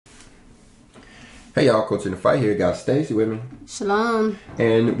Hey y'all, Coach in the Fight here. Got Stacy with me. Shalom.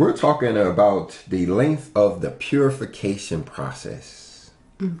 And we're talking about the length of the purification process.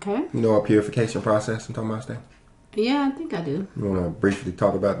 Okay. You know our purification process I'm talking about, Stacy? Yeah, I think I do. You want to briefly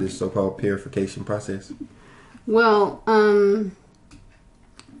talk about this so-called purification process? Well,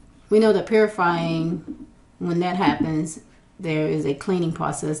 we know that purifying, when that happens, there is a cleaning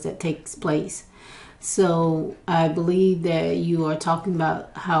process that takes place. So I believe that you are talking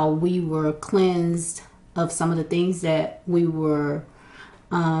about how we were cleansed of some of the things that we were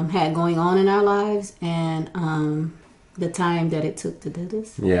had going on in our lives, and the time that it took to do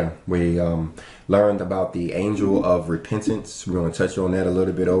this. Yeah, we learned about the angel of repentance. We're going to touch on that a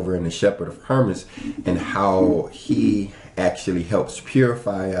little bit over in the Shepherd of Hermas, and how he actually helps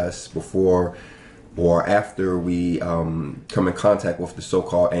purify us before or after we come in contact with the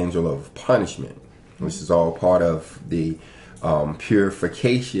so-called angel of punishment. This is all part of the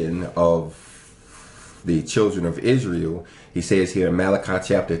purification of the children of Israel. He says here in Malachi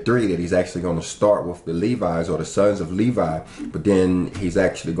chapter 3 that he's actually going to start with the Levites, or the sons of Levi, but then he's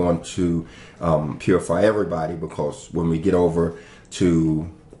actually going to purify everybody, because when we get over to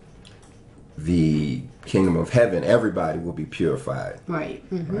the kingdom of heaven, everybody will be purified. Right.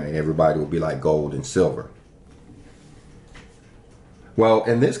 Mm-hmm. Right? Everybody will be like gold and silver. Well,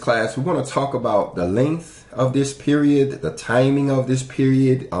 in this class, we want to talk about the length of this period, the timing of this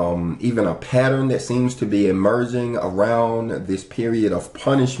period, even a pattern that seems to be emerging around this period of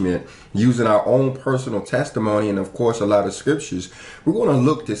punishment, using our own personal testimony and, of course, a lot of scriptures. We're going to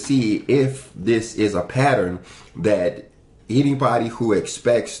look to see if this is a pattern that anybody who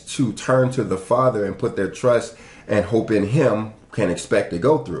expects to turn to the Father and put their trust and hope in Him can expect to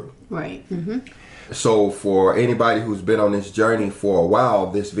go through. Right. Mm-hmm. So for anybody who's been on this journey for a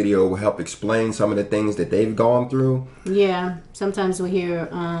while, this video will help explain some of the things that they've gone through. Yeah, sometimes we hear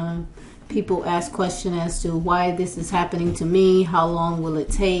people ask questions as to why this is happening to me. How long will it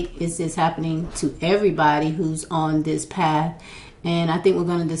take? Is this happening to everybody who's on this path? And I think we're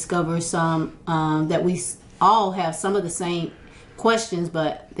going to discover some that we all have some of the same questions,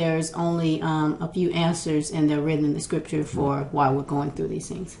 but there's only a few answers, and they're written in the scripture for why we're going through these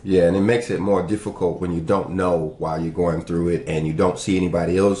things. Yeah, and it makes it more difficult when you don't know why you're going through it and you don't see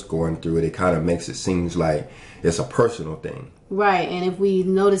anybody else going through it. It kind of makes it seem like it's a personal thing. Right, and if we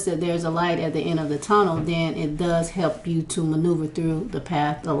notice that there's a light at the end of the tunnel, then it does help you to maneuver through the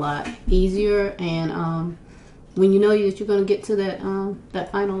path a lot easier, and when you know that you're going to get to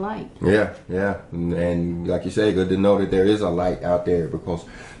that final light. Yeah, and like you say, good to know that there is a light out there, because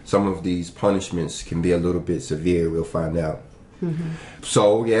some of these punishments can be a little bit severe. We'll find out. Mm-hmm.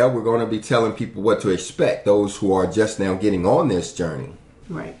 So yeah, we're going to be telling people what to expect, those who are just now getting on this journey.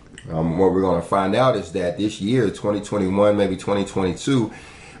 Right. What we're going to find out is that this year, 2021, maybe 2022,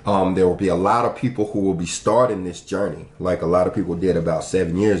 there will be a lot of people who will be starting this journey, like a lot of people did about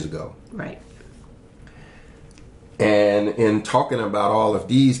 7 years ago. Right. And in talking about all of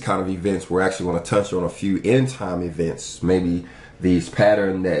these kind of events, we're actually going to touch on a few end time events. Maybe this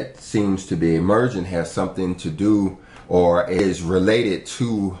pattern that seems to be emerging has something to do or is related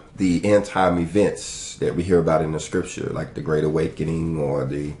to the end time events that we hear about in the scripture, like the Great Awakening, or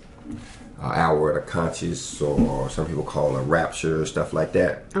the hour of the conscious, or some people call it a rapture, stuff like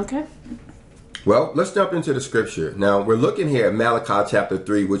that. Okay. Well, let's jump into the scripture. Now, we're looking here at Malachi chapter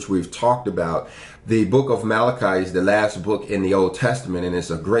 3, which we've talked about. The book of Malachi is the last book in the Old Testament, and it's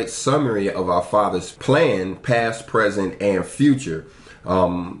a great summary of our Father's plan, past, present, and future.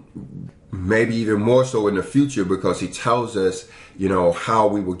 Maybe even more so in the future, because He tells us, you know, how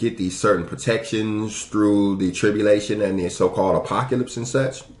we will get these certain protections through the tribulation and the so-called apocalypse and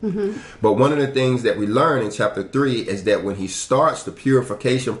such. Mm-hmm. But one of the things that we learn in chapter 3 is that when He starts the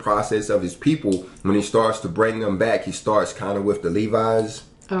purification process of His people, when He starts to bring them back, He starts kind of with the Levites.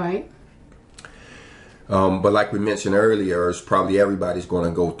 All right. But like we mentioned earlier, it's probably everybody's going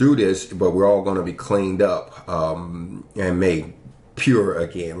to go through this, but we're all going to be cleaned up and made pure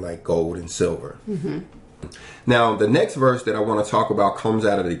again, like gold and silver. Mm-hmm. Now, the next verse that I want to talk about comes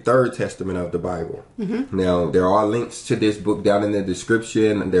out of the Third Testament of the Bible. Mm-hmm. Now, there are links to this book down in the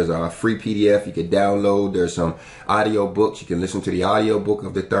description. There's a free PDF you can download. There's some audio books. You can listen to the audio book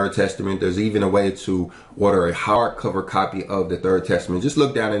of the Third Testament. There's even a way to order a hardcover copy of the Third Testament. Just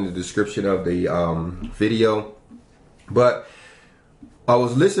look down in the description of the video. But I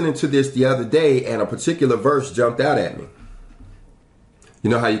was listening to this the other day, and a particular verse jumped out at me. You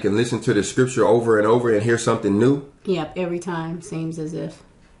know how you can listen to the scripture over and over and hear something new? Yep, every time seems as if.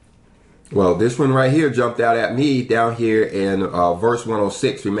 Well, this one right here jumped out at me down here in verse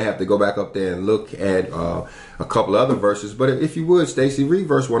 106. We may have to go back up there and look at a couple other verses. But if you would, Stacy, read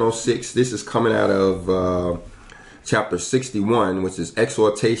verse 106. This is coming out of chapter 61, which is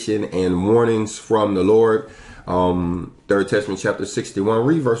exhortation and warnings from the Lord. Third Testament, chapter 61.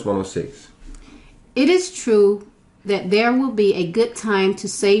 Read verse 106. It is true that there will be a good time to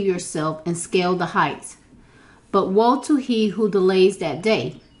save yourself and scale the heights. But woe to he who delays that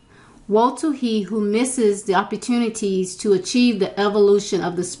day. Woe to he who misses the opportunities to achieve the evolution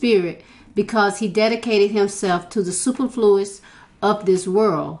of the Spirit because he dedicated himself to the superfluous of this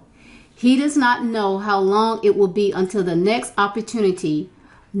world. He does not know how long it will be until the next opportunity,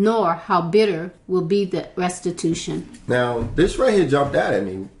 nor how bitter will be the restitution. Now, this right here jumped out at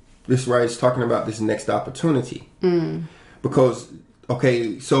me. This right is talking about this next opportunity. Because,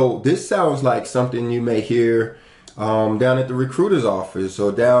 okay, so this sounds like something you may hear down at the recruiter's office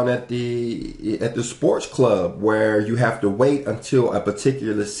or down at the sports club, where you have to wait until a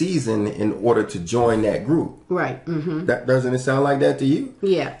particular season in order to join that group. Right. Mm-hmm. That doesn't it sound like that to you?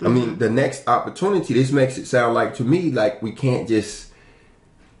 Yeah. Mm-hmm. I mean, the next opportunity, this makes it sound like to me like we can't just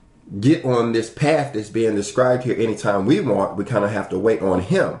get on this path that's being described here anytime we want. We kind of have to wait on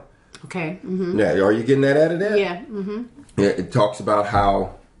him. Okay. Mm-hmm. Yeah, are you getting that out of that? Yeah. Mm-hmm. Yeah, it talks about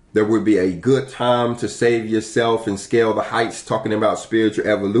how there would be a good time to save yourself and scale the heights, talking about spiritual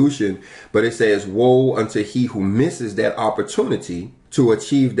evolution. But it says, woe unto he who misses that opportunity to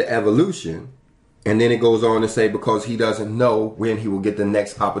achieve the evolution. And then it goes on to say, because he doesn't know when he will get the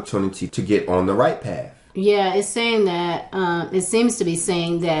next opportunity to get on the right path. Yeah, it's saying that, it seems to be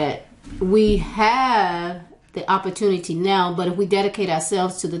saying that we have the opportunity now, but if we dedicate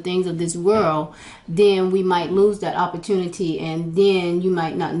ourselves to the things of this world, then we might lose that opportunity, and then you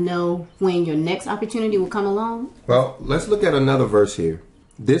might not know when your next opportunity will come along. Well, let's look at another verse here.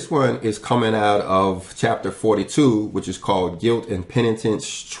 This one is coming out of chapter 42, which is called Guilt and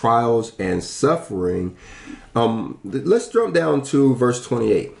Penitence, Trials and Suffering. Let's jump down to verse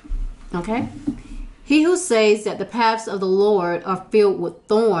 28. Okay. He who says that the paths of the Lord are filled with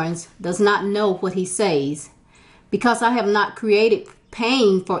thorns does not know what he says, because I have not created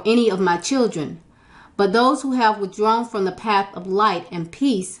pain for any of my children. But those who have withdrawn from the path of light and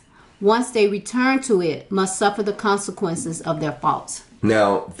peace, once they return to it, must suffer the consequences of their faults.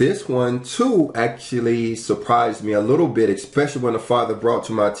 Now, this one, too, actually surprised me a little bit, especially when the Father brought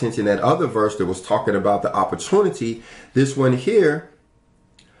to my attention that other verse that was talking about the opportunity. This one here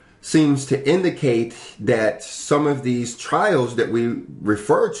seems to indicate that some of these trials that we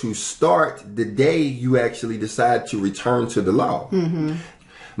refer to start the day you actually decide to return to the law. Mm-hmm.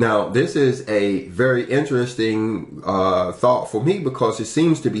 Now, this is a very interesting thought for me, because it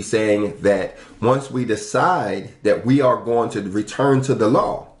seems to be saying that once we decide that we are going to return to the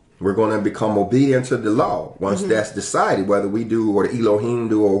law, we're going to become obedient to the law. Once that's decided, whether we do or the Elohim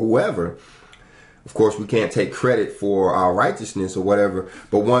do or whoever. Of course, we can't take credit for our righteousness or whatever,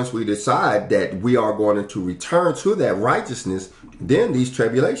 but once we decide that we are going to return to that righteousness, then these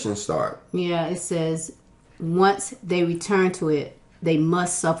tribulations start. Yeah, it says once they return to it, they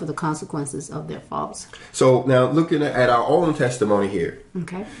must suffer the consequences of their faults. So now looking at our own testimony here.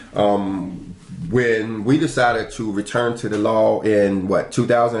 Okay. When we decided to return to the law in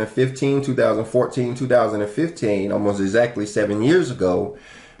 2015, 2014, 2015, almost exactly 7 years ago,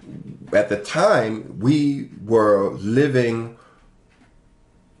 at the time, we were living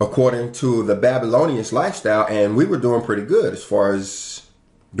according to the Babylonian lifestyle, and we were doing pretty good as far as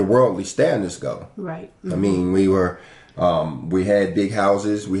the worldly standards go. Right. Mm-hmm. I mean, we had big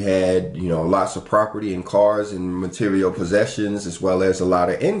houses, we had, lots of property and cars and material possessions, as well as a lot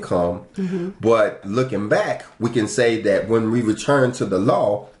of income. Mm-hmm. But looking back, we can say that when we returned to the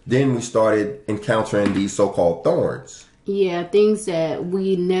law, then we started encountering these so-called thorns. Yeah, things that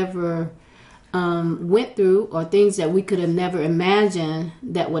we never went through, or things that we could have never imagined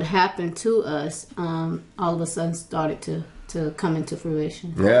that would happen to us, all of a sudden started to come into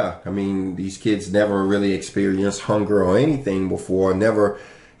fruition. Yeah, I mean, these kids never really experienced hunger or anything before, never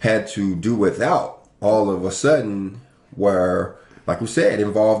had to do without. All of a sudden were, like we said,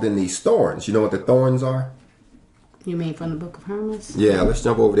 involved in these thorns. You know what the thorns are? You mean from the book of Hermas? Yeah, let's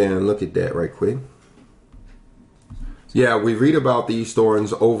jump over there and look at that right quick. Yeah, we read about these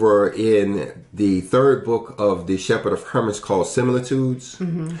thorns over in the third book of the Shepherd of Hermas, called Similitudes.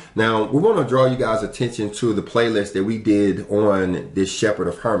 Mm-hmm. Now, we want to draw you guys' attention to the playlist that we did on this Shepherd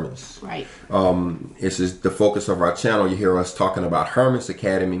of Hermas. Right. This is the focus of our channel. You hear us talking about Hermas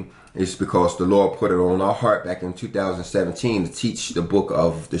Academy. It's because the Lord put it on our heart back in 2017 to teach the book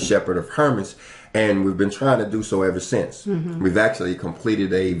of the Shepherd of Hermas, and we've been trying to do so ever since. We've actually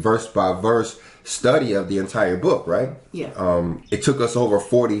completed a verse-by-verse study of the entire book, right? Yeah. It took us over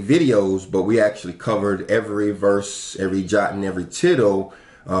 40 videos, but we actually covered every verse, every jot and every tittle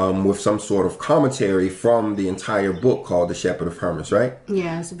with some sort of commentary from the entire book called The Shepherd of Hermas, right?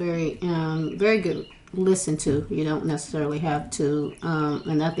 Yeah, it's very good listen to. You don't necessarily have to,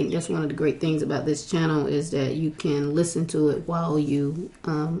 and I think that's one of the great things about this channel is that you can listen to it while you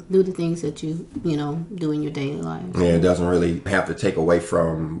do the things that you do in your daily lives. Yeah, it doesn't really have to take away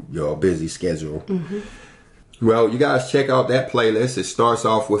from your busy schedule. Well, you guys check out that playlist. It starts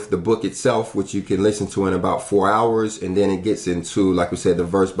off with the book itself, which you can listen to in about 4 hours, and then it gets into, like we said, the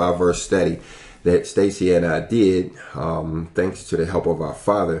verse-by-verse study that Stacy and I did, thanks to the help of our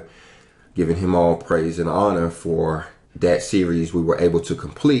Father, giving him all praise and honor for that series we were able to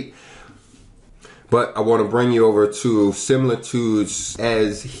complete. But I want to bring you over to similitudes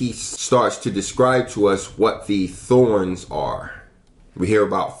as he starts to describe to us what the thorns are. We hear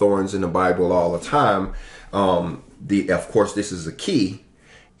about thorns in the Bible all the time. Of course, this is a key.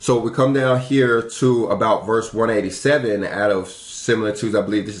 So we come down here to about verse 187 out of similitudes. I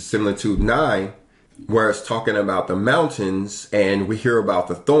believe this is similitude 9. Where it's talking about the mountains, and we hear about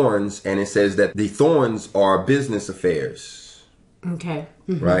the thorns, and it says that the thorns are business affairs. Okay.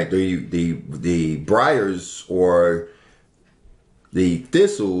 Right? The briars or the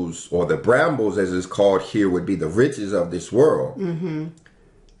thistles or the brambles, as it's called here, would be the riches of this world.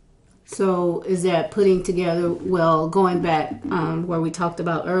 So is that putting together, well, going back where we talked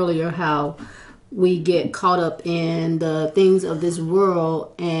about earlier, how we get caught up in the things of this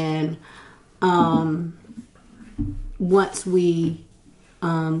world, and once we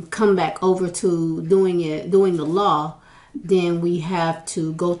come back over to doing the law, then we have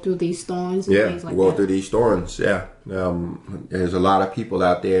to go through these thorns and things like that. Yeah, go through these thorns, yeah. There's a lot of people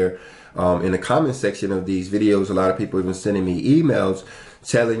out there in the comment section of these videos. A lot of people have been sending me emails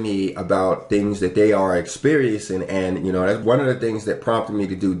telling me about things that they are experiencing. And, that's one of the things that prompted me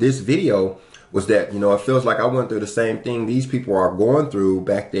to do this video was that, it feels like I went through the same thing these people are going through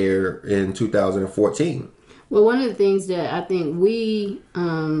back there in 2014. Well, one of the things that I think we,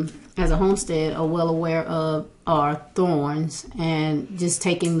 as a homestead, are well aware of are thorns, and just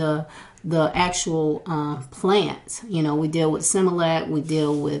taking the actual plants. We deal with similac, we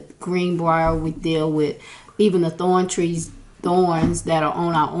deal with greenbrier, we deal with even the thorns that are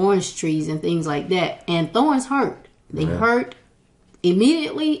on our orange trees and things like that. And thorns hurt. They hurt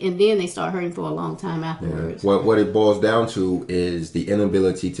immediately, and then they start hurting for a long time afterwards. Yeah. What it boils down to is the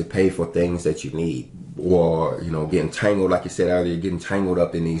inability to pay for things that you need, or getting tangled, like you said earlier, getting tangled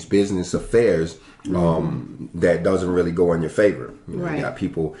up in these business affairs that doesn't really go in your favor. Right. You got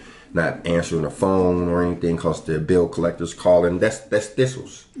people not answering the phone or anything because their bill collector's calling. That's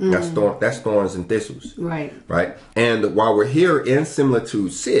thistles. That's thorns and thistles. Right. And while we're here in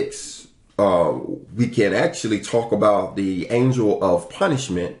similitude 6, we can actually talk about the angel of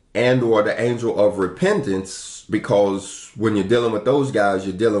punishment and or the angel of repentance, because when you're dealing with those guys,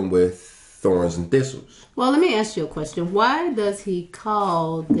 you're dealing with thorns and thistles. Well, let me ask you a question. Why does he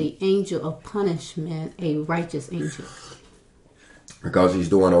call the angel of punishment a righteous angel? Because he's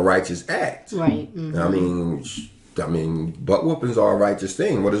doing a righteous act. Right. I mean, butt whoopings are a righteous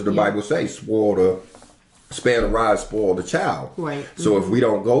thing. What does the Bible say? Spare the rod, spoil the child. Right. So if we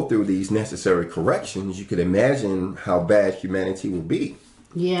don't go through these necessary corrections, you can imagine how bad humanity will be.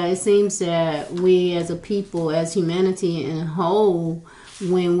 Yeah, it seems that we as a people, as humanity in a whole,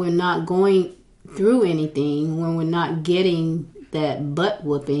 when we're not going through anything, when we're not getting that butt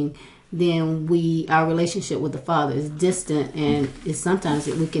whooping, then our relationship with the Father is distant, and it's sometimes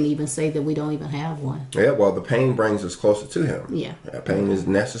we can even say that we don't even have one. Yeah, well, the pain brings us closer to Him. Yeah. Pain is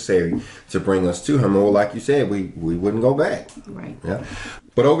necessary to bring us to Him, or like you said, we wouldn't go back. Right. Yeah.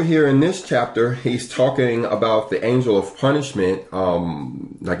 But over here in this chapter, he's talking about the angel of punishment.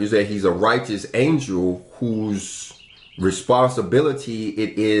 Like you said, he's a righteous angel whose responsibility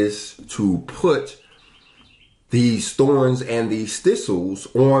it is to put these thorns and these thistles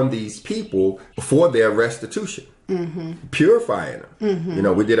on these people for their restitution, purifying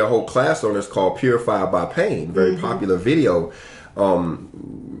them. We did a whole class on this called Purified by Pain, very popular video,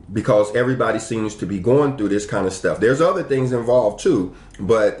 because everybody seems to be going through this kind of stuff. There's other things involved too,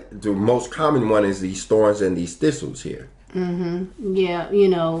 but the most common one is these thorns and these thistles here. Yeah,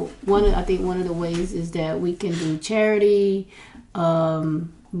 I think one of the ways is that we can do charity,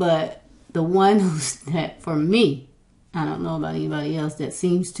 but the one that for me, I don't know about anybody else, that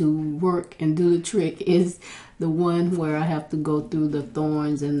seems to work and do the trick is the one where I have to go through the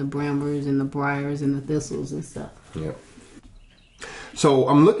thorns and the brambles and the briars and the thistles and stuff. Yeah. So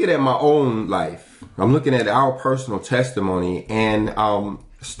I'm looking at my own life. I'm looking at our personal testimony, and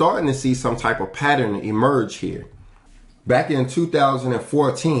starting to see some type of pattern emerge here. Back in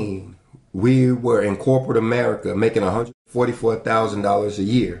 2014, we were in corporate America making $144,000 a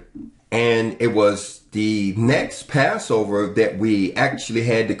year. And it was the next Passover that we actually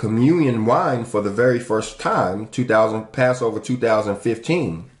had the communion wine for the very first time, Passover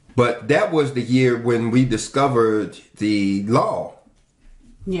 2015. But that was the year when we discovered the law.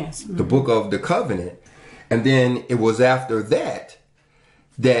 Yes. The book of the covenant. And then it was after that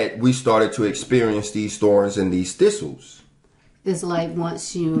we started to experience these thorns and these thistles. It's like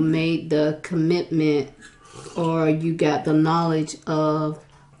once you made the commitment or you got the knowledge of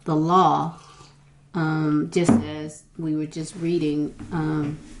the law, just as we were just reading,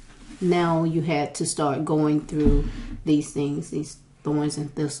 now you had to start going through these things, these thorns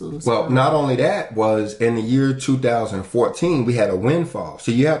and thistles. Well, not only that, was in the year 2014, we had a windfall.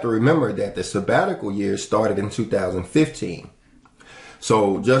 So you have to remember that the sabbatical year started in 2015.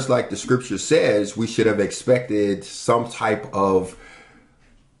 So just like the scripture says, we should have expected some type of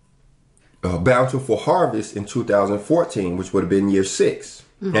bountiful harvest in 2014, which would have been year 6.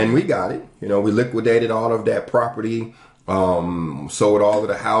 Mm-hmm. And we got it. You know, we liquidated all of that property, sold all of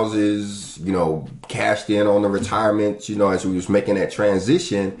the houses, you know, cashed in on the retirement, you know, as we was making that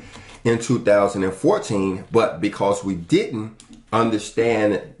transition in 2014. But because we didn't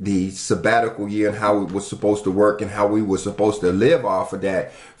understand the sabbatical year and how it was supposed to work and how we were supposed to live off of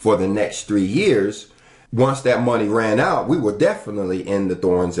that for the next 3 years, once that money ran out, we were definitely in the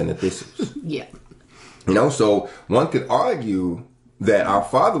thorns and the thistles. Yeah. You know, so one could argue that our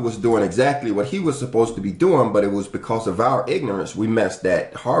father was doing exactly what he was supposed to be doing, but it was because of our ignorance we messed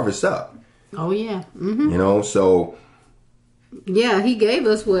that harvest up. Oh, yeah. Mm-hmm. You know, so. Yeah, he gave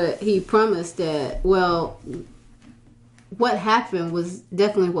us what he promised that, well, what happened was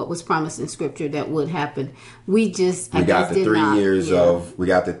definitely what was promised in scripture that would happen. We got the 3 years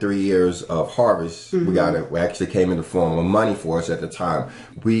of harvest. Mm-hmm. We actually came in the form of money for us at the time.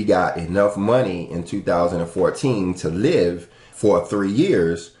 We got enough money in 2014 to live for 3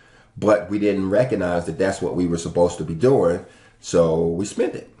 years, but we didn't recognize that that's what we were supposed to be doing. So we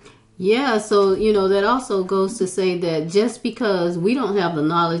spent it. Yeah, so, you know, that also goes to say that just because we don't have the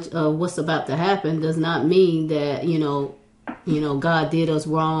knowledge of what's about to happen does not mean that, you know, God did us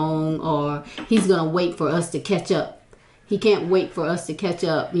wrong or he's going to wait for us to catch up. He can't wait for us to catch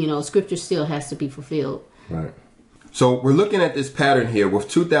up. You know, scripture still has to be fulfilled. Right. So we're looking at this pattern here with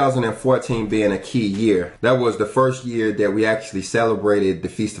 2014 being a key year. That was the first year that we actually celebrated the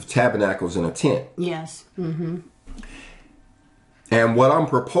Feast of Tabernacles in a tent. Yes. Mm-hmm. And what I'm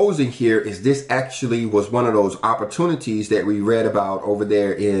proposing here is this actually was one of those opportunities that we read about over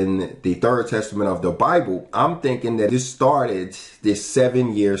there in the Third Testament of the Bible. I'm thinking that this started this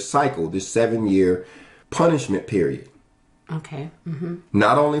 7-year cycle, this 7-year punishment period. Okay. Mm-hmm.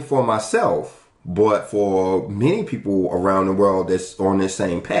 Not only for myself, but for many people around the world that's on this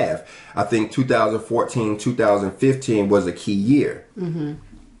same path. I think 2014, 2015 was a key year. Mm-hmm.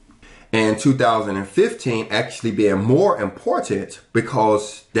 And 2015 actually being more important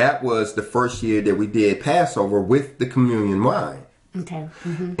because that was the first year that we did Passover with the communion wine. Okay.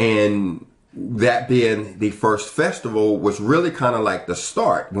 Mm-hmm. And that being the first festival was really kind of like the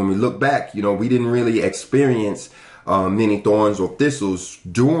start. When we look back, you know, we didn't really experience many thorns or thistles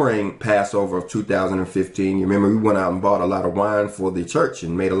during Passover of 2015. You remember we went out and bought a lot of wine for the church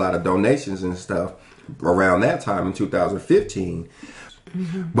and made a lot of donations and stuff around that time in 2015.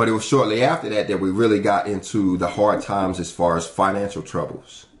 Mm-hmm. But it was shortly after that we really got into the hard times as far as financial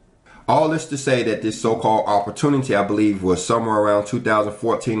troubles. All this to say that this so-called opportunity, I believe, was somewhere around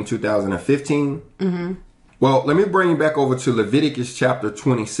 2014, 2015. Mm-hmm. Well, let me bring you back over to Leviticus chapter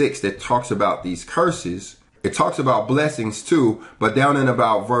 26 that talks about these curses. It talks about blessings too, but down in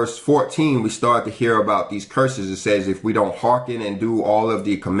about verse 14, we start to hear about these curses. It says if we don't hearken and do all of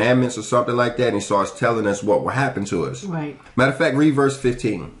the commandments or something like that, and he starts telling us what will happen to us. Right. Matter of fact, read verse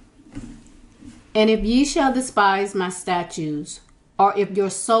 15. And if ye shall despise my statutes, or if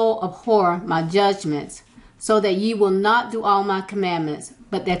your soul abhor my judgments, so that ye will not do all my commandments,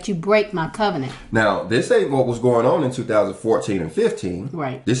 but that you break my covenant. Now, this ain't what was going on in 2014 and 15.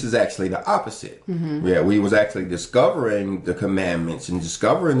 Right. This is actually the opposite. Mm-hmm. Yeah, we was actually discovering the commandments and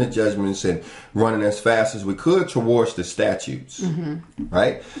discovering the judgments and running as fast as we could towards the statutes. Mm-hmm.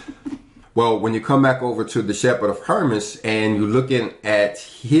 Right? Well, when you come back over to the shepherd of Hermas and you're looking at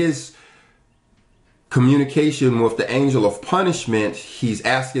his communication with the angel of punishment, he's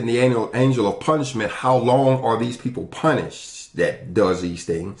asking the angel of punishment, how long are these people punished that does these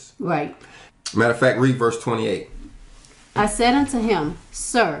things? Right. Matter of fact, read verse 28. I said unto him,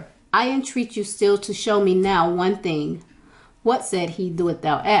 Sir, I entreat you still to show me now one thing. What, said he, doest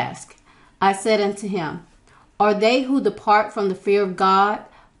thou ask? I said unto him, Are they who depart from the fear of God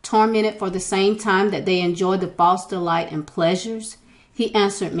tormented for the same time that they enjoy the false delight and pleasures? He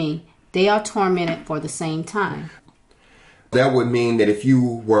answered me, They are tormented for the same time. That would mean that if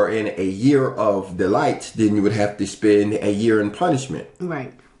you were in a year of delight, then you would have to spend a year in punishment.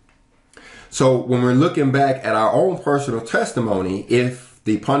 Right. So when we're looking back at our own personal testimony, if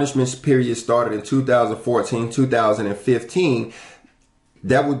the punishment period started in 2014, 2015,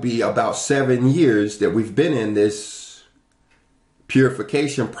 that would be about 7 years that we've been in this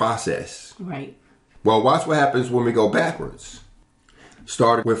purification process. Right. Well, watch what happens when we go backwards.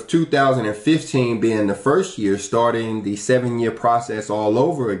 Started with 2015 being the first year, starting the 7-year process all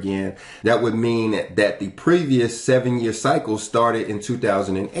over again. That would mean that the previous 7-year cycle started in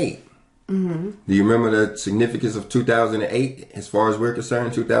 2008. Mm-hmm. Do you remember the significance of 2008 as far as we're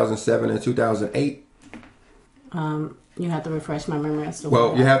concerned, 2007 and 2008? You have to refresh my memory as to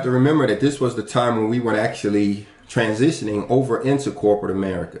Well, you have to remember that this was the time when we were actually transitioning over into corporate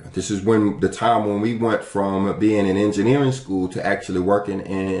America. This is when the time when we went from being in engineering school to actually working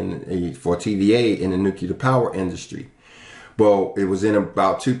for TVA in the nuclear power industry. Well, it was in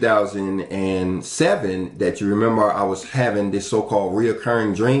about 2007 that you remember I was having this so-called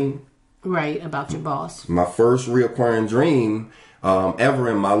reoccurring dream. Right, about your boss. My first reoccurring dream ever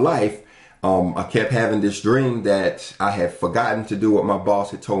in my life. I kept having this dream that I had forgotten to do what my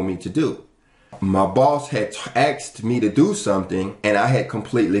boss had told me to do. My boss had asked me to do something and I had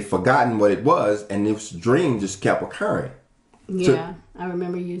completely forgotten what it was, and this dream just kept occurring. Yeah, I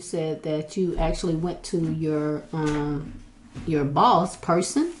remember you said that you actually went to your boss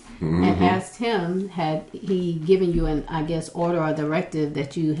person and asked him, had he given you an, I guess, order or directive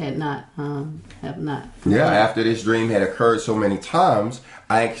that you had not have not. Yeah, after this dream had occurred so many times,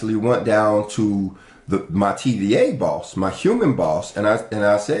 I actually went down to my TVA boss, my human boss, and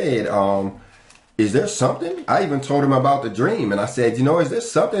I said, is there something? I even told him about the dream, and I said, is there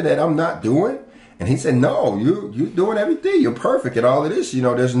something that I'm not doing? And he said, no, you're doing everything. You're perfect at all of this.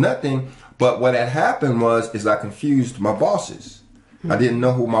 There's nothing. But what had happened is I confused my bosses. I didn't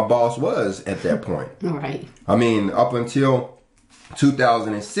know who my boss was at that point. Right. I mean, up until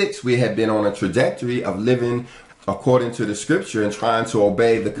 2006, we had been on a trajectory of living according to the scripture and trying to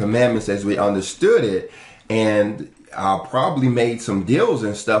obey the commandments as we understood it. And I probably made some deals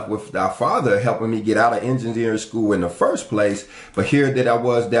and stuff with our father, helping me get out of engineering school in the first place. But here that I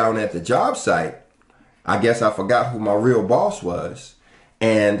was down at the job site, I guess I forgot who my real boss was.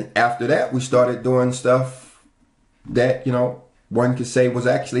 And after that, we started doing stuff that, one could say was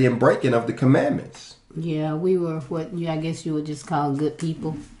actually in breaking of the commandments. Yeah, we were what I guess you would just call good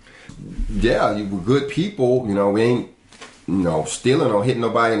people. Yeah, you were good people. We ain't, stealing or hitting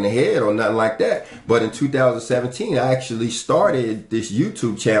nobody in the head or nothing like that. But in 2017, I actually started this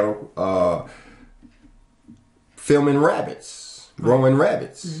YouTube channel filming rabbits, growing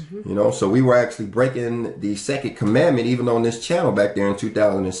rabbits. Mm-hmm. So we were actually breaking the second commandment even on this channel back there in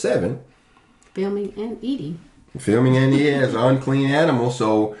 2007. Filming and eating. Filming and as an unclean animal.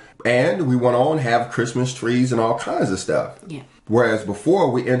 So, and we went on to have Christmas trees and all kinds of stuff. Yeah. Whereas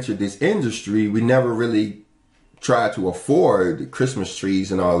before we entered this industry, we never really tried to afford Christmas trees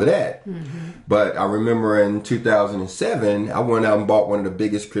and all of that. Mm-hmm. But I remember in 2007, I went out and bought one of the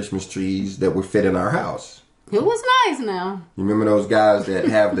biggest Christmas trees that would fit in our house. It was nice now. You remember those guys that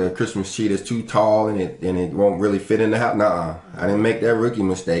have the Christmas tree that's too tall and it won't really fit in the house? Nuh-uh. I didn't make that rookie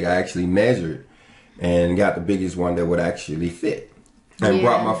mistake. I actually measured and got the biggest one that would actually fit. And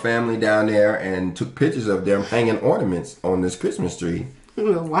brought my family down there and took pictures of them hanging ornaments on this Christmas tree. We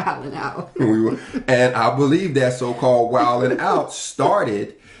were wilding out. And I believe that so-called wilding out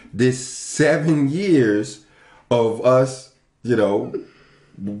started this 7 years of us,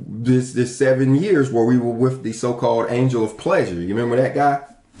 this 7 years where we were with the so-called angel of pleasure. You remember that guy?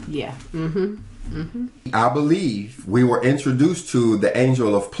 Yeah. Mm-hmm. Mm-hmm. I believe we were introduced to the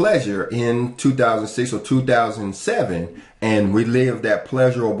angel of pleasure in 2006 or 2007, and we lived that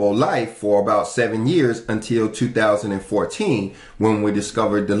pleasurable life for about 7 years until 2014 when we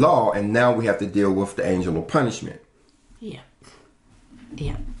discovered the law, and now we have to deal with the angel of punishment. Yeah.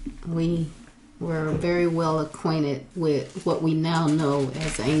 Yeah. We were very well acquainted with what we now know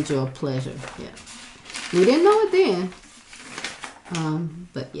as the angel of pleasure. Yeah. We didn't know it then.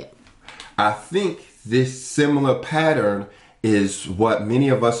 But yeah. I think this similar pattern is what many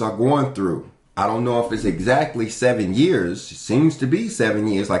of us are going through. I don't know if it's exactly 7 years. It seems to be 7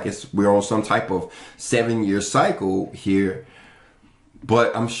 years, like we're on some type of 7-year cycle here.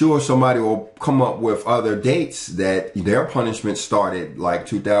 But I'm sure somebody will come up with other dates that their punishment started like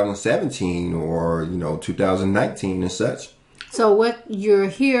 2017 or, 2019 and such. So what you're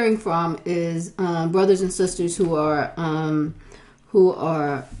hearing from is brothers and sisters who are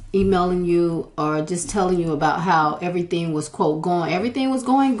emailing you or just telling you about how everything was, quote, everything was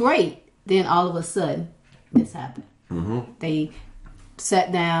going great. Then all of a sudden, this happened. Mm-hmm. They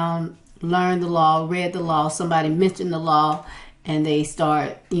sat down, learned the law, read the law. Somebody mentioned the law, and they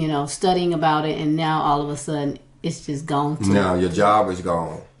start, studying about it. And now all of a sudden, it's just gone. Now your job is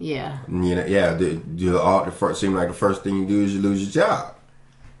gone. Yeah. Seem like the first thing you do is you lose your job.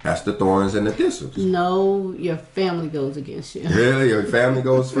 That's the thorns and the thistles. No, your family goes against you. Really, your family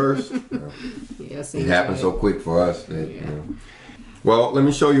goes first. Yes, it happens so quick for us. Well, let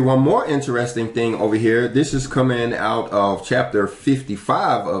me show you one more interesting thing over here. This is coming out of chapter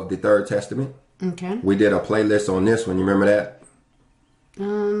 55 of the Third Testament. Okay. We did a playlist on this one. You remember that?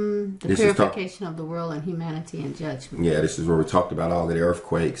 The purification of the world and humanity and judgment. Yeah, this is where we talked about all the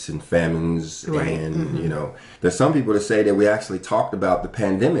earthquakes and famines. Right. And, there's some people that say that we actually talked about the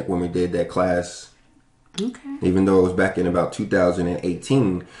pandemic when we did that class. Okay. Even though it was back in about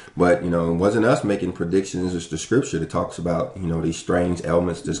 2018, but it wasn't us making predictions. It's the scripture that talks about these strange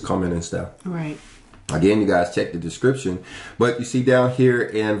ailments that's coming and stuff. Right. Again, you guys check the description, but you see down here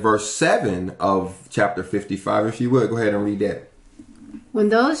in verse 7 of chapter 55, if you would go ahead and read that. When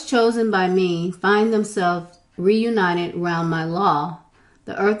those chosen by me find themselves reunited around my law,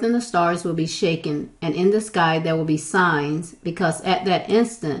 the earth and the stars will be shaken, and in the sky there will be signs, because at that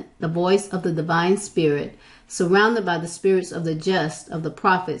instant the voice of the divine spirit, surrounded by the spirits of the just, of the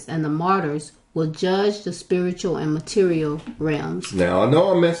prophets and the martyrs, will judge the spiritual and material realms. Now, I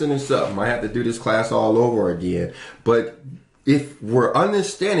know I'm messing this up. I might have to do this class all over again. But if we're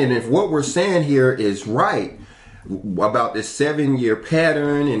understanding, if what we're saying here is right, about this 7-year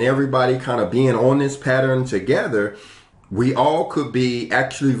pattern and everybody kind of being on this pattern together, we all could be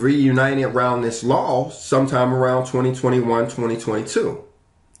actually reunited around this law sometime around 2021, 2022.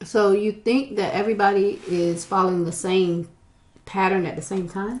 So you think that everybody is following the same pattern at the same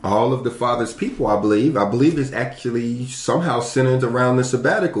time? All of the Father's people, I believe. I believe it's actually somehow centered around the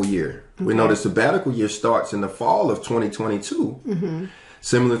sabbatical year. Okay. We know the sabbatical year starts in the fall of 2022. Mm-hmm.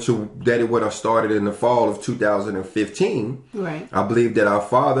 Similar to that it would have started in the fall of 2015. Right. I believe that our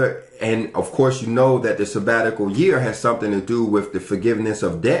Father, and of course that the sabbatical year has something to do with the forgiveness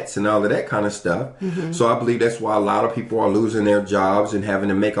of debts and all of that kind of stuff. Mm-hmm. So I believe that's why a lot of people are losing their jobs and having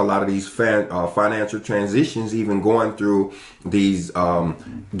to make a lot of these financial transitions, even going through these,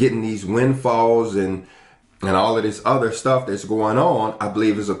 getting these windfalls and all of this other stuff that's going on, I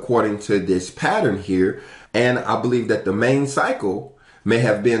believe is according to this pattern here. And I believe that the main cycle may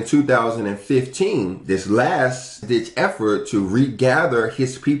have been 2015, this last ditch effort to regather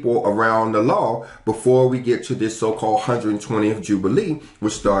his people around the law before we get to this so-called 120th Jubilee,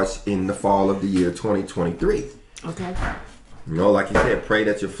 which starts in the fall of the year 2023. Okay. Like you said, pray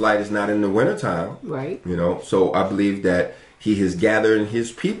that your flight is not in the wintertime. Right. So I believe that he has gathered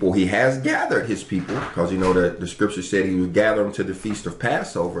his people. He has gathered his people because, the scripture said he would gather them to the feast of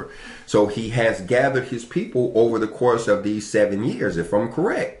Passover. So he has gathered his people over the course of these 7 years, if I'm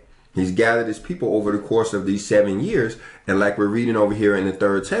correct. He's gathered his people over the course of these 7 years. And like we're reading over here in the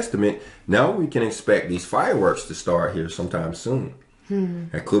Third Testament, now we can expect these fireworks to start here sometime soon.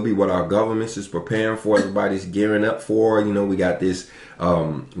 That could be what our government is preparing for. Everybody's gearing up for. We got this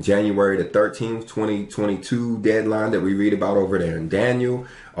January the 13th, 2022 deadline that we read about over there in Daniel.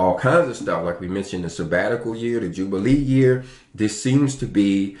 All kinds of stuff, like we mentioned, the sabbatical year, the Jubilee year. This seems to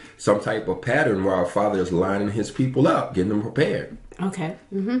be some type of pattern where our Father is lining his people up, getting them prepared. Okay.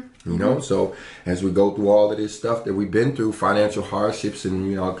 Mm-hmm. So as we go through all of this stuff that we've been through, financial hardships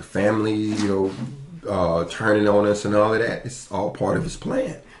and, family, turning on us and all of that, it's all part of his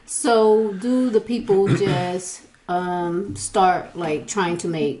plan. So do the people just start like trying to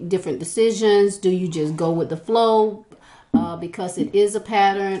make different decisions? Do you just go with the flow because it is a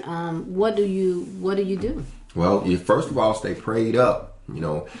pattern? What do you do? Well, you first of all stay prayed up. We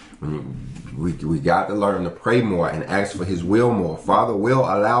got to learn to pray more and ask for his will more. Father will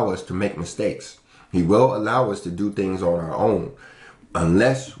allow us to make mistakes. He will allow us to do things on our own.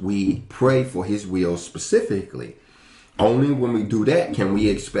 Unless we pray for his will specifically. Only when we do that can we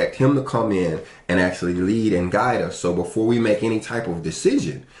expect him to come in and actually lead and guide us. So before we make any type of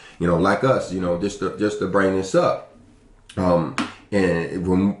decision, like us, just to bring this up, and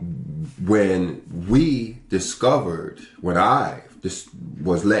when I just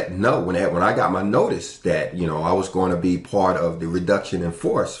was let know when I got my notice that, you know, I was going to be part of the reduction in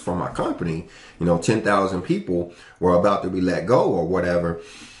force from my company. You know, 10,000 people were about to be let go or whatever.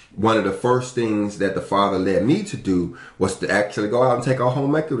 One of the first things that the Father led me to do was to actually go out and take our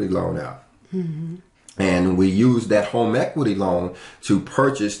home equity loan out. Mm-hmm. And we used that home equity loan to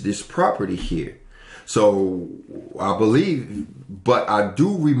purchase this property here. So I believe, but I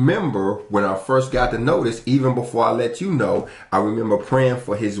do remember when I first got the notice, even before I let you know, I remember praying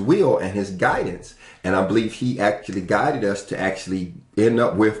for his will and his guidance. And I believe he actually guided us to actually end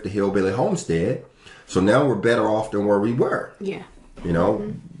up with the Hillbilly Homestead. So now we're better off than where we were. Yeah. You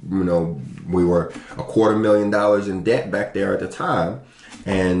know, you know, we were $250,000 in debt back there at the time.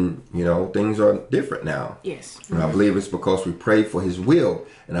 And, you know, things are different now. Yes. And I believe it's because we prayed for his will.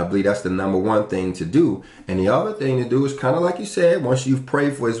 And I believe that's the number one thing to do. And the other thing to do is kind of like you said, once you've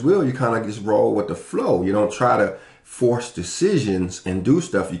prayed for his will, you kind of just roll with the flow. You don't try to force decisions and do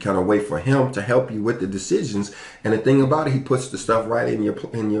stuff. You kind of wait for him to help you with the decisions. And the thing about it, he puts the stuff right in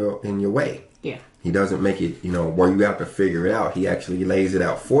your way. Yeah. He doesn't make it, you know, where you have to figure it out. He actually lays it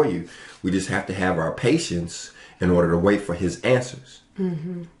out for you. We just have to have our patience in order to wait for his answers.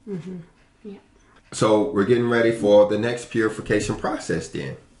 Mm-hmm. Mm-hmm. Yeah. So we're getting ready for the next purification process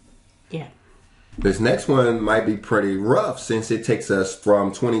then. Yeah. This next one might be pretty rough since it takes us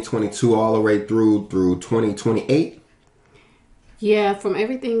from 2022 all the way through 2028. Yeah, from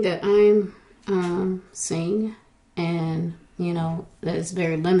everything that I'm seeing, and you know, that is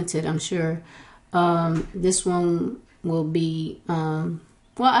very limited, I'm sure. This one will be well,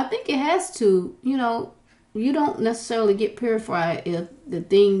 I think it has to, you know, you don't necessarily get purified if the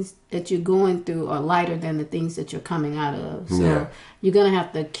things that you're going through are lighter than the things that you're coming out of. So you're going to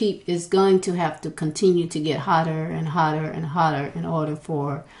have to it's going to have to continue to get hotter and hotter and hotter in order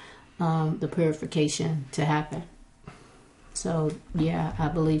for the purification to happen. So, yeah, I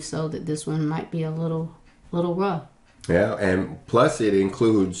believe so that this one might be a little rough. Yeah, and plus it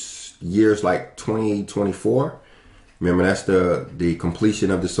includes years like 2024. Remember, that's the completion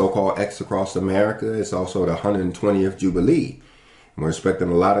of the so-called X Across America. It's also the 120th Jubilee. And we're expecting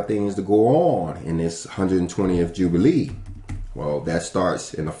a lot of things to go on in this 120th Jubilee. Well, that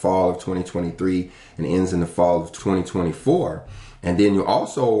starts in the fall of 2023 and ends in the fall of 2024. And then you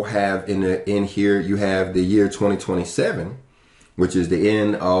also have in here, you have the year 2027, which is the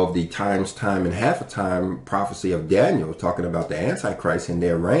end of the time, and half a time prophecy of Daniel, talking about the Antichrist and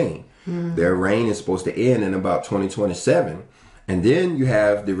their reign. Their reign is supposed to end in about 2027. And then you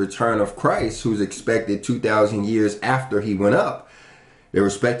have the return of Christ, who's expected 2,000 years after he went up. They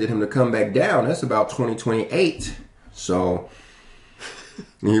expected him to come back down. That's about 2028. So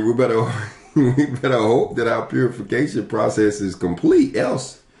we better hope that our purification process is complete.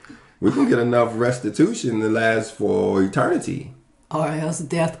 Else we can get enough restitution to last for eternity. Or else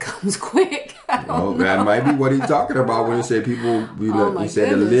death comes quick. That might be what he's talking about when he said people, you know, he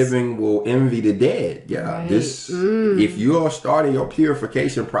said the living will envy the dead. Yeah, right. If you are starting your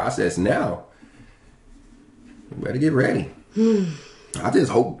purification process now, you better get ready. I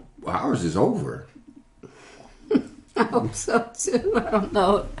just hope ours is over. I hope so too. I don't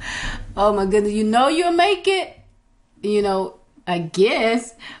know. Oh my goodness, you know you'll make it. You know, I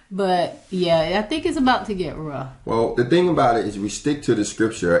guess, but yeah, I think it's about to get rough. Well, the thing about it is we stick to the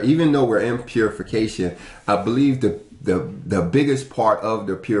scripture. Even though we're in purification, I believe the biggest part of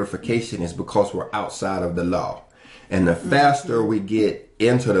the purification is because we're outside of the law. And the faster we get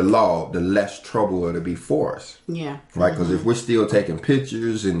into the law, the less trouble it'll be for us. Yeah. Right? Because if we're still taking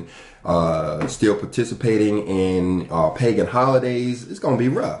pictures and still participating in pagan holidays, it's going to be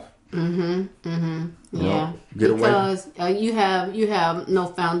rough. Yeah, because you have no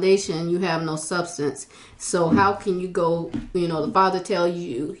foundation, you have no substance. So how can you go? You know, the Father tells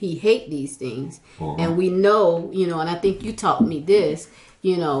you He hates these things, and we know. You know, and I think you taught me this.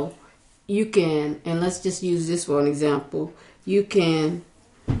 You know, you can, and let's just use this for an example. You can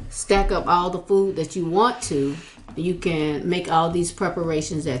stack up all the food that you want to. You can make all these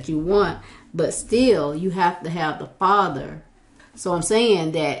preparations that you want, but still, you have to have the Father. So I'm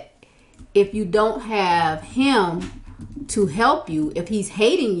saying that if you don't have Him to help you, if He's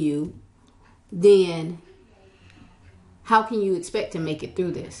hating you, then how can you expect to make it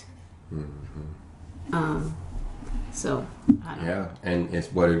through this? So, I don't know. And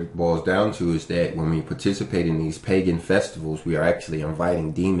it's what it boils down to is that when we participate in these pagan festivals, we are actually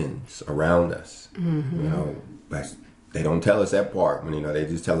inviting demons around us. You know, they don't tell us that part. When, you know, they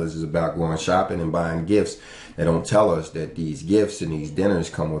just tell us it's about going shopping and buying gifts. They don't tell us that these gifts and these dinners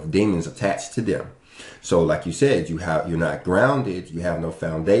come with demons attached to them. So like you said, you're not grounded, you have no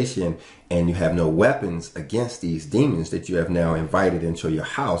foundation, and you have no weapons against these demons that you have now invited into your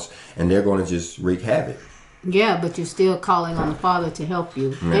house, and they're going to just wreak havoc. Yeah, but you're still calling on the Father to help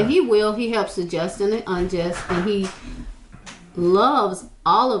you. Yeah. And He will. He helps the just and the unjust, and He loves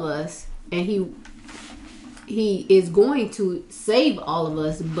all of us, and He is going to save all of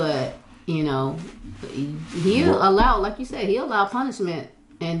us, but He'll allow, like you said, He'll allow punishment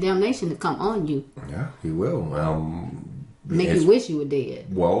and damnation to come on you. Yeah, He will. Make you wish you were dead.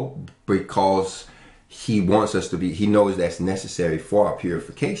 Well, because He wants us to be, He knows that's necessary for our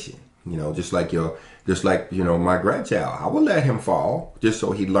purification. Just like my grandchild, I would let him fall just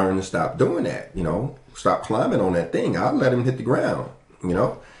so he'd learn to stop doing that. Stop climbing on that thing. I'd let him hit the ground.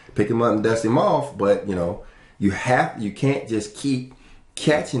 Pick him up and dust him off. But you can't just keep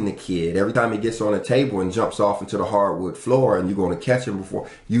catching the kid every time he gets on a table and jumps off into the hardwood floor, and you're going to catch him before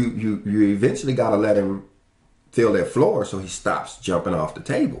you eventually got to let him feel that floor so he stops jumping off the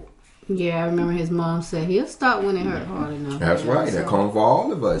table. Yeah, I remember his mom said he'll stop when it hurt hard enough. That's right. That comes for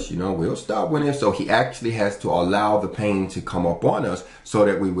all of us. We'll stop when it. So he actually has to allow the pain to come up on us so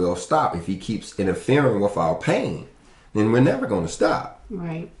that we will stop. If he keeps interfering with our pain, then we're never going to stop.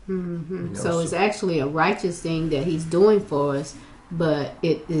 Right. Mm-hmm. So it's actually a righteous thing that he's doing for us, but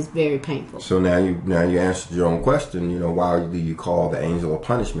it is very painful. So now you answered your own question. Why do you call the angel of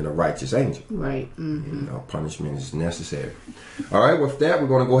punishment a righteous angel? Right. Mm-hmm. Punishment is necessary. All right. With that, we're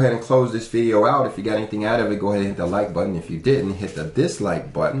going to go ahead and close this video out. If you got anything out of it, go ahead and hit the like button. If you didn't, hit the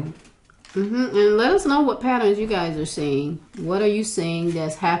dislike button. Mm-hmm. And let us know what patterns you guys are seeing. What are you seeing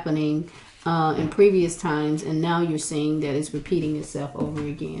that's happening in previous times, and now you're seeing that it's repeating itself over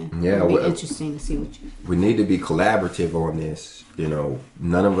again? Yeah, it'll be interesting to see what we need to be collaborative on this.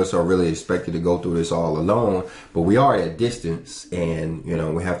 None of us are really expected to go through this all alone, but we are at a distance, and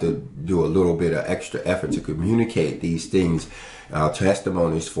we have to do a little bit of extra effort to communicate these things,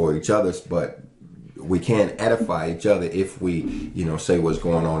 testimonies for each other. But we can't edify each other if we say what's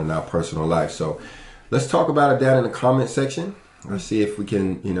going on in our personal life. So let's talk about it down in the comment section. Let's see if we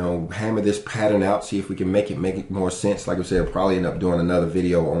can, hammer this pattern out, see if we can make it more sense. Like I said, I'll probably end up doing another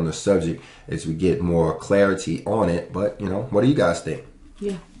video on the subject as we get more clarity on it. But, what do you guys think?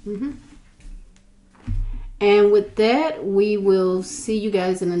 Yeah. Mm-hmm. And with that, we will see you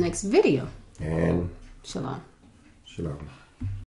guys in the next video. And Shalom. Shalom.